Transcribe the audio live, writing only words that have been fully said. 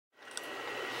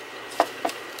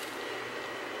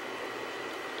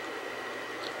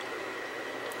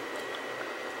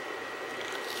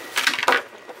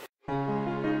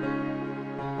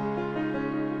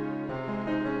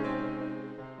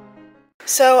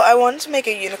So I wanted to make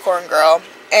a unicorn girl,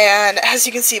 and as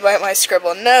you can see by my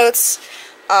scribbled notes,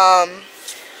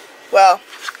 well,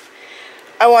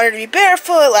 I wanted her to be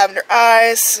barefoot, lavender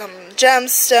eyes, some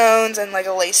gemstones, and like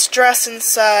a lace dress and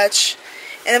such.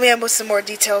 And then we have some more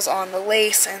details on the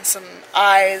lace and some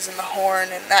eyes and the horn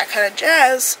and that kind of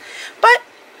jazz. But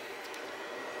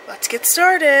let's get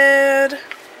started.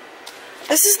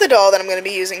 This is the doll that I'm going to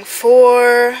be using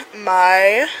for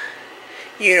my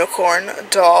unicorn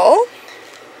doll.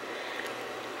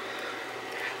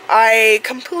 I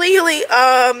completely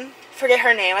forget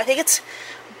her name. I think it's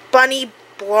Bunny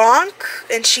Blanc,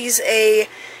 and she's a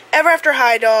Ever After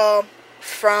High doll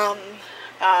from,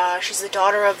 she's the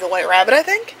daughter of the White Rabbit, I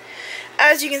think.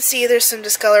 As you can see, there's some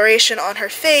discoloration on her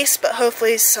face, but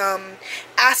hopefully some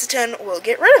acetone will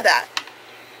get rid of that.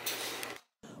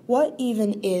 What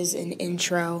even is an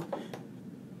intro?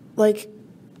 Like,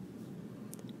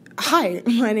 hi,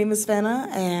 my name is Fana,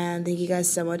 and thank you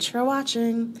guys so much for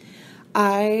watching.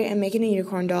 I am making a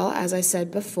unicorn doll, as I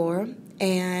said before,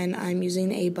 and I'm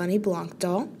using a Bunny Blanc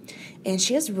doll, and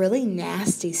she has really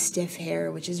nasty stiff hair,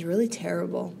 which is really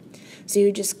terrible. So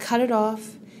you just cut it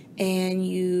off, and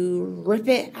you rip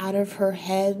it out of her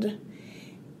head,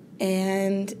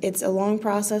 and it's a long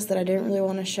process that I didn't really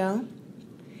want to show.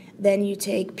 Then you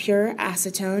take pure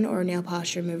acetone or nail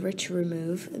polish remover to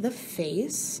remove the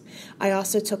face. I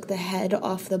also took the head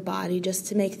off the body just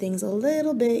to make things a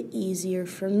little bit easier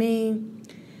for me.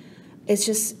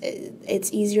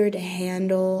 It's easier to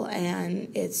handle, and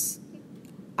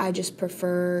I just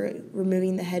prefer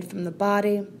removing the head from the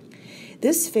body.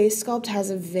 This face sculpt has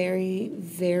a very,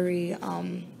 very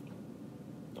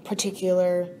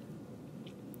particular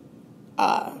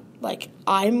like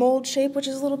eye mold shape, which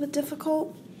is a little bit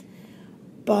difficult.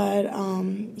 But,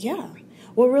 yeah.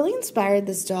 What really inspired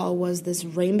this doll was this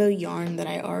rainbow yarn that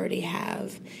I already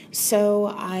have. So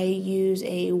I use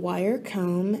a wire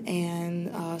comb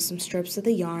and some strips of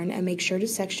the yarn and make sure to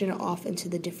section it off into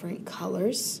the different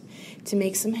colors to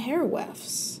make some hair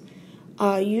wefts.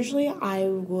 Usually I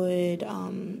would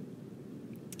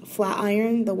flat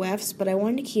iron the wefts, but I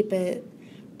wanted to keep it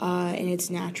in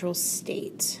its natural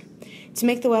state. To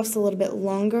make the wefts a little bit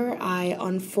longer, I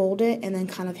unfold it and then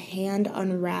kind of hand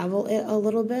unravel it a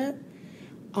little bit.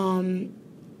 And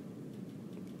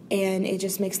it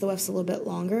just makes the wefts a little bit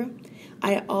longer.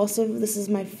 This is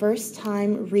my first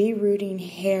time rerooting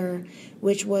hair,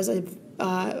 which was a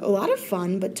lot of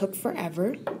fun, but took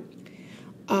forever.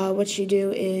 What you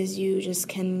do is you just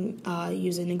can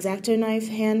use an X-Acto knife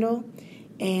handle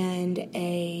and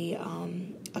a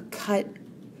cut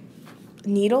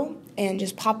needle, and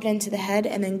just pop it into the head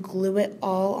and then glue it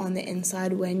all on the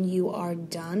inside when you are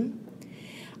done.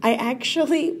 I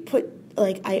actually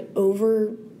I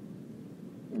over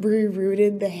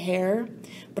rerooted the hair,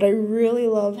 but I really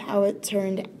love how it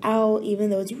turned out,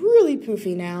 even though it's really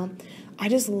poofy now. I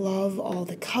just love all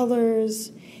the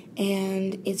colors,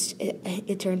 and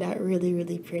it turned out really,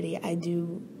 really pretty. I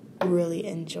do really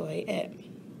enjoy it.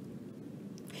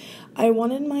 I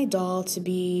wanted my doll to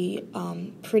be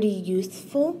pretty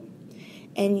youthful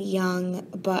and young,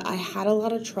 but I had a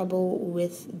lot of trouble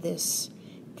with this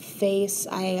face.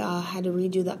 I had to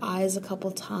redo the eyes a couple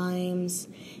times,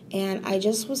 and I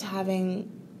just was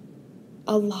having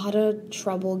a lot of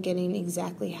trouble getting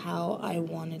exactly how I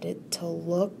wanted it to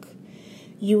look.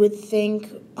 You would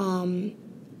think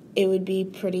it would be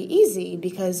pretty easy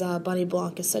because Bunny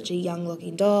Blanc is such a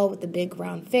young-looking doll with a big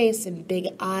round face and big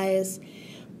eyes,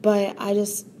 but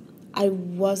I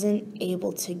wasn't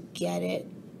able to get it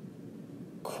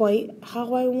quite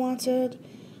how I wanted.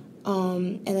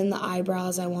 And then the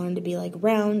eyebrows, I wanted to be like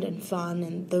round and fun,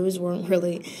 and those weren't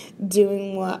really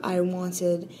doing what I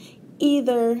wanted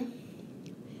either.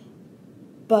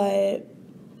 But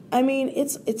I mean,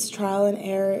 it's trial and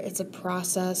error. It's a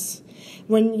process.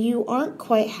 When you aren't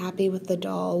quite happy with the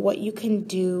doll, what you can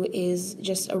do is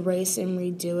just erase and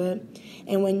redo it.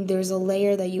 And when there's a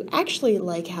layer that you actually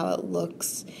like how it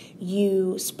looks,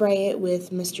 you spray it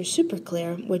with Mr. Super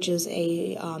Clear, which is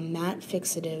a matte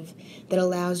fixative that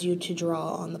allows you to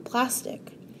draw on the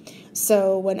plastic.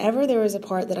 So whenever there was a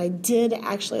part that I did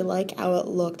actually like how it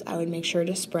looked, I would make sure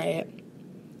to spray it.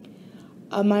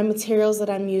 My materials that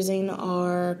I'm using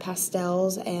are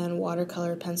pastels and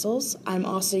watercolor pencils. I'm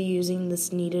also using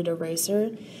this kneaded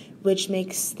eraser, which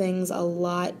makes things a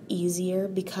lot easier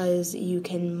because you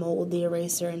can mold the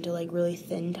eraser into like really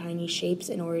thin, tiny shapes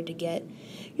in order to get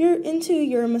into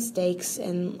your mistakes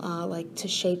and like to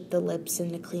shape the lips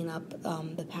and to clean up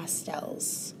the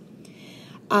pastels.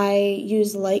 I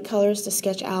use light colors to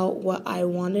sketch out what I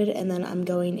wanted, and then I'm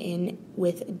going in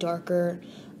with darker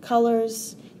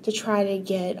colors to try to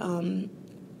get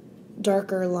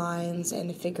darker lines and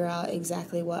to figure out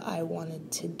exactly what I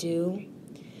wanted to do.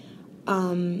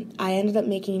 I ended up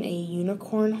making a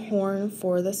unicorn horn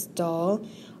for this doll,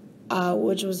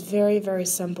 which was very, very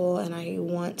simple, and I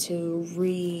want to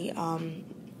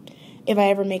if I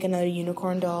ever make another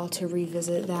unicorn doll, to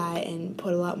revisit that and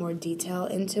put a lot more detail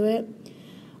into it.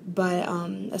 But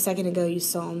a second ago you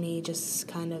saw me just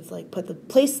kind of like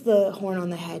place the horn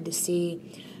on the head to see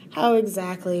how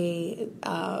exactly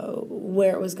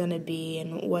where it was going to be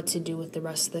and what to do with the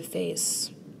rest of the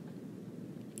face.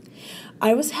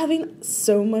 I was having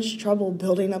so much trouble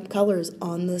building up colors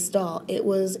on this doll. It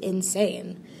was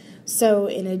insane. So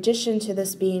in addition to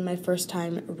this being my first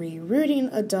time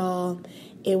rerouting a doll,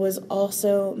 it was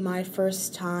also my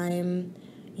first time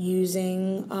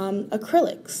using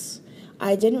acrylics.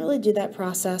 I didn't really do that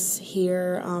process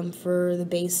here for the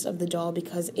base of the doll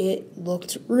because it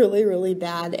looked really, really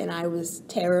bad, and I was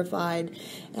terrified,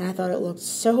 and I thought it looked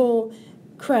so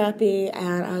crappy,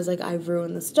 and I was like, I've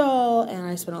ruined this doll, and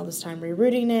I spent all this time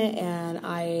rerouting it, and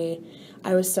I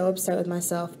was so upset with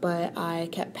myself, but I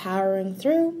kept powering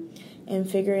through and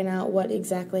figuring out what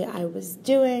exactly I was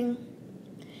doing.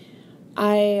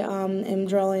 I am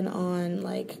drawing on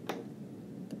like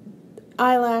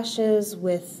eyelashes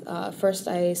with, first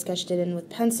I sketched it in with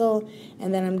pencil,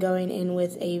 and then I'm going in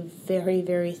with a very,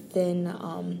 very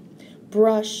thin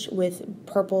brush with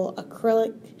purple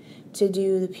acrylic to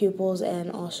do the pupils and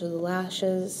also the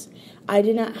lashes. I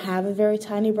did not have a very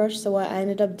tiny brush, so what I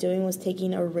ended up doing was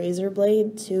taking a razor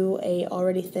blade to a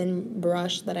already thin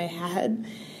brush that I had,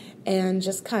 and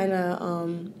just kind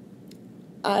of,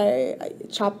 I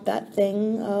chopped that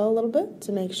thing a little bit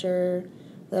to make sure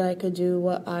that I could do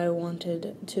what I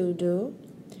wanted to do.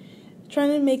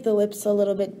 Trying to make the lips a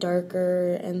little bit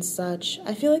darker and such.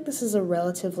 I feel like this is a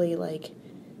relatively, like,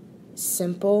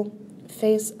 simple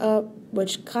face up,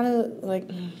 which kind of, like,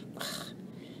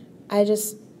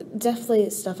 definitely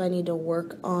stuff I need to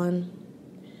work on.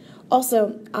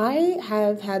 Also, I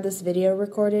have had this video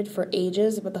recorded for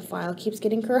ages, but the file keeps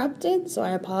getting corrupted, so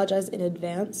I apologize in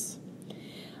advance.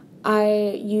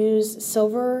 I use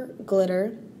silver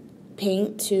glitter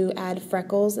paint to add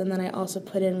freckles, and then I also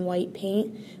put in white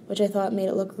paint, which I thought made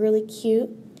it look really cute.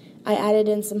 I added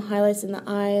in some highlights in the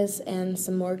eyes and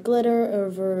some more glitter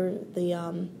over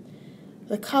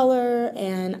the color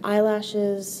and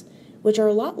eyelashes, which are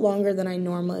a lot longer than I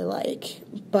normally like,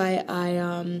 but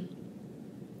I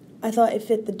thought it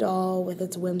fit the doll with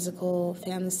its whimsical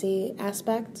fantasy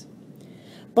aspect.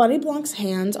 Bonnie Blanc's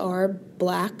hands are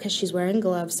black because she's wearing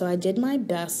gloves, so I did my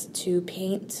best to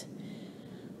paint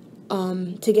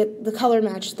to get the color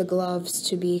match the gloves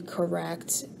to be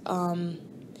correct.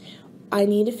 I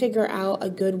need to figure out a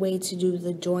good way to do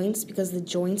the joints because the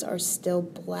joints are still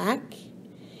black,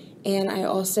 and I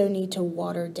also need to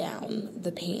water down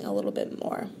the paint a little bit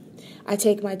more. I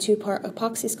take my 2-part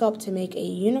epoxy sculpt to make a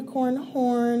unicorn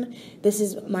horn. This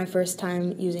is my first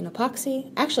time using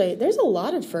epoxy. Actually, there's a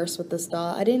lot of firsts with this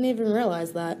doll. I didn't even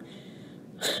realize that.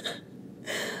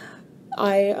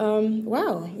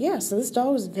 Wow, yeah, so this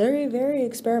doll was very, very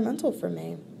experimental for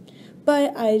me.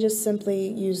 But I just simply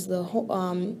use the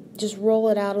whole, just roll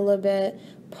it out a little bit,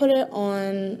 put it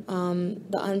on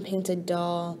the unpainted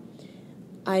doll.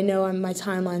 I know my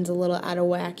timeline's a little out of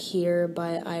whack here,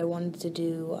 but I wanted to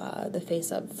do the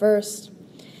face up first.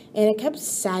 And it kept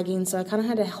sagging, so I kind of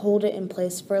had to hold it in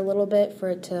place for a little bit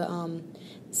for it to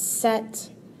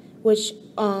set, which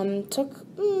took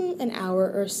an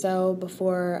hour or so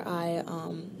before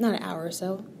not an hour or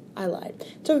so, I lied.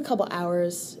 It took a couple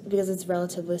hours because it's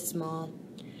relatively small.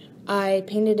 I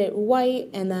painted it white,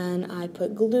 and then I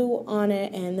put glue on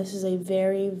it, and this is a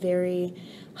very, very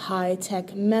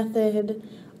high-tech method.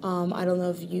 I don't know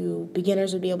if you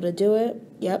beginners would be able to do it.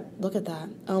 Yep, look at that.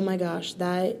 Oh my gosh,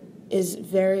 that is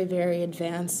very, very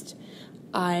advanced.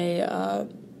 I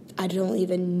don't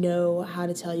even know how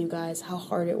to tell you guys how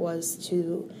hard it was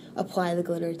to apply the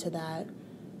glitter to that.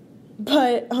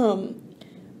 But,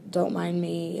 don't mind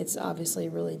me, it's obviously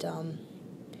really dumb.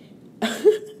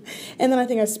 And then I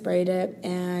think I sprayed it,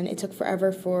 and it took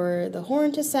forever for the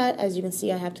horn to set. As you can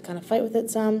see, I have to kind of fight with it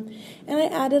some. And I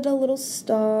added a little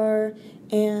star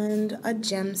and a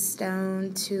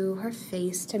gemstone to her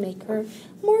face to make her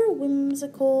more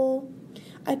whimsical.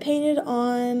 I painted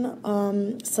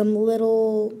on some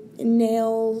little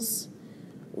nails,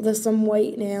 some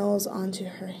white nails onto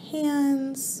her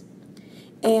hands.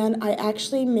 And I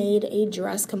actually made a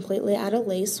dress completely out of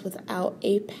lace without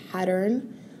a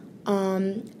pattern.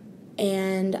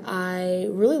 And I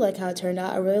really like how it turned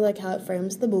out. I really like how it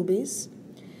frames the boobies.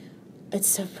 It's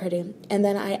so pretty. And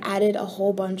then I added a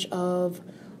whole bunch of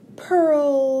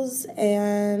pearls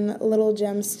and little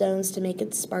gemstones to make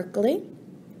it sparkly.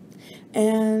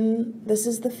 And this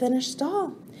is the finished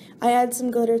doll. I add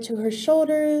some glitter to her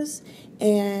shoulders,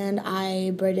 and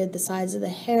I braided the sides of the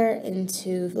hair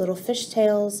into little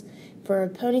fishtails for a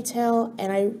ponytail,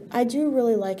 and I do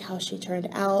really like how she turned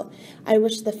out. I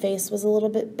wish the face was a little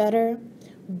bit better,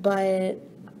 but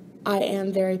I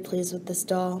am very pleased with this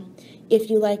doll. If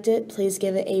you liked it, please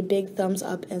give it a big thumbs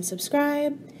up and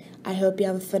subscribe. I hope you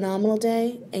have a phenomenal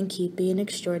day and keep being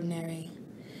extraordinary.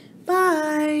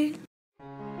 Bye!